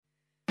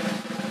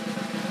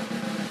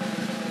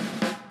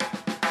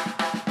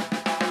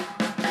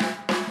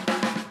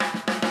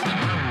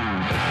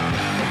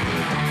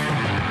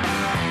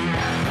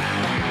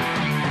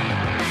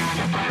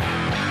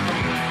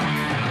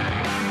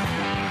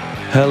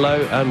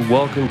Hello and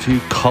welcome to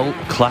Cult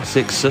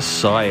Classic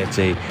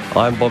Society.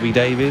 I'm Bobby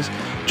Davies,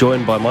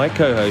 joined by my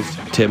co-host,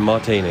 Tim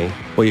Martini.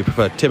 Well, you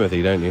prefer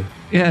Timothy, don't you?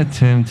 Yeah,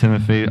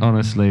 Timothy.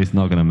 Honestly, it's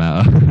not going to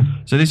matter.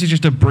 So this is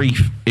just a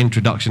brief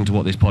introduction to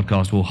what this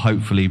podcast will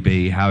hopefully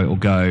be, how it will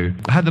go.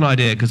 I had an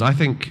idea because I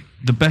think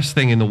the best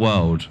thing in the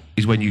world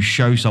is when you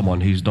show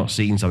someone who's not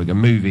seen something, a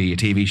movie, a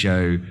TV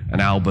show, an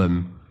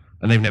album,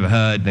 and they've never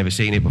heard, never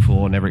seen it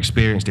before, never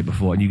experienced it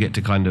before, and you get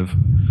to kind of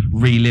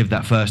relive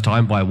that first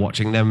time by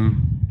watching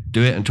them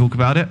do it and talk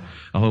about it.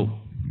 I thought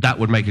that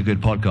would make a good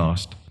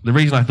podcast. The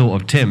reason I thought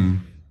of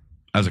Tim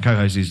as a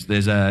co-host is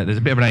there's a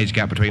bit of an age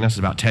gap between us,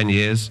 about 10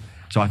 years.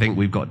 So I think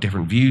we've got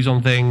different views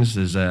on things.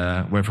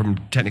 We're from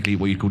technically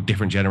what you call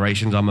different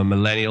generations. I'm a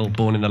millennial,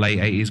 born in the late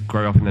 80s,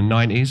 grew up in the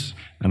 90s.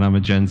 And I'm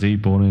a Gen Z,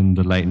 born in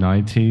the late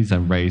 90s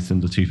and raised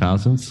in the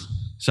 2000s.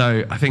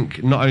 So I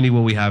think not only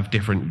will we have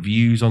different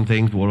views on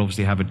things, but we'll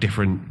obviously have a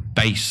different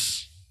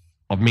base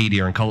of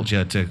media and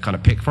culture to kind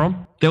of pick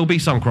from. There'll be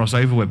some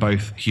crossover. We're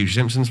both huge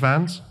Simpsons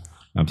fans.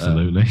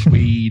 Absolutely.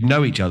 We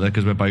know each other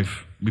because we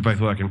both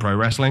work in pro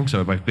wrestling, so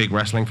we're both big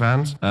wrestling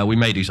fans. We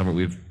may do something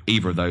with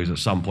either of those at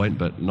some point,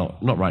 but not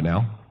right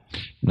now.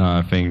 No,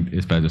 I think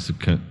it's better just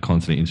to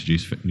constantly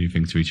introduce new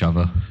things to each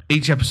other.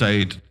 Each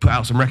episode, put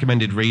out some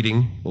recommended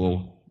reading,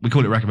 or we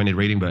call it recommended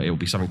reading, but it will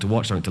be something to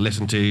watch, something to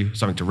listen to,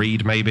 something to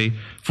read maybe.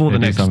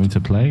 Maybe something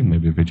to play,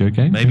 maybe a video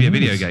game. Maybe a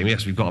video game,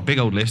 yes. We've got a big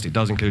old list. It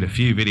does include a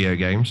few video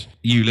games.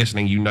 You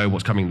listening, you know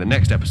what's coming in the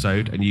next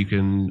episode, and you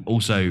can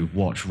also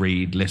watch,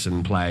 read,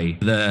 listen, play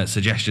the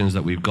suggestions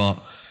that we've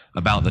got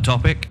about the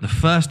topic. The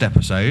first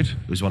episode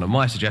was one of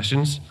my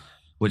suggestions,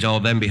 which I'll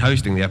then be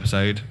hosting the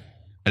episode,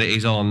 and it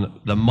is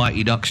on the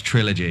Mighty Ducks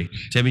trilogy.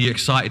 Tim, are you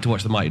excited to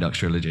watch the Mighty Ducks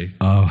trilogy?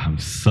 Oh, I'm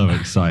so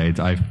excited.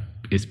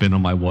 It's been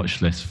on my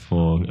watch list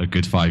for a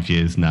good 5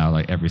 years now,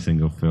 like every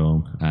single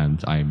film,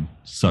 and I'm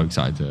so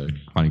excited to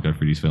finally go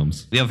through these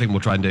films. The other thing we'll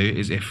try and do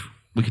is if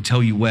we can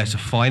tell you where to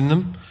find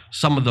them.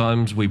 Some of the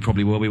times we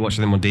probably will be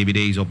watching them on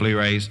DVDs or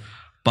Blu-rays,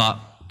 but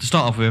to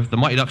start off with, the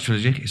Mighty Ducks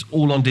trilogy is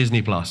all on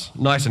Disney+.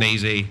 Nice and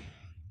easy.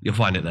 You'll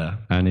find it there.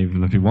 And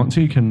even if you want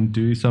to, you can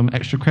do some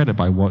extra credit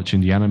by watching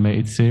the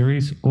animated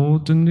series or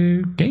the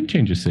new Game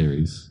Changer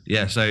series.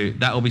 Yeah, so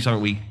that will be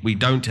something we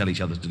don't tell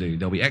each other to do.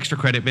 There'll be extra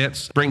credit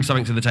bits. Bring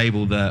something to the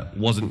table that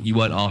you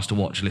weren't asked to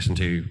watch, listen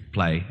to,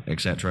 play,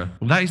 etc.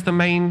 That is the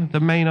main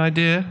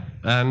idea,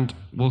 and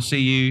we'll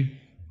see you.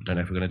 I don't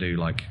know if we're going to do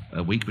like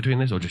a week between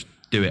this or just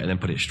do it and then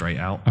put it straight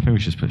out. I think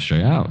we should put it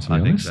straight out, to be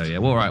honest. I think so, yeah.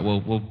 Well, all right,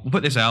 we'll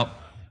put this out,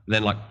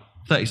 then like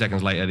 30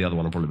 seconds later, the other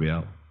one will probably be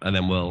out. And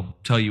then we'll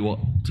tell you what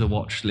to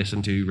watch,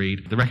 listen to,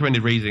 read. The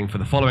recommended reading for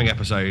the following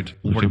episode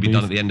will probably be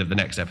done at the end of the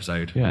next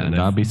episode. Yeah, and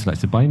that'll be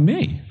selected by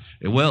me.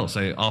 It will.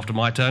 So after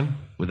my turn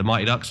with the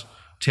Mighty Ducks,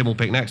 Tim will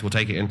pick next. We'll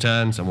take it in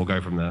turns and we'll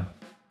go from there.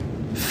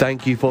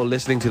 Thank you for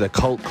listening to the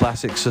Cult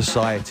Classic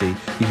Society.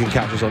 You can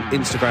catch us on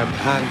Instagram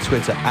and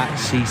Twitter at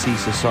CC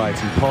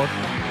Society Pod.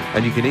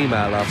 And you can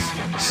email us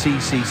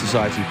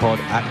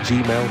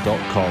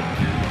ccsocietypod@gmail.com.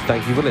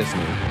 Thank you for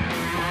listening.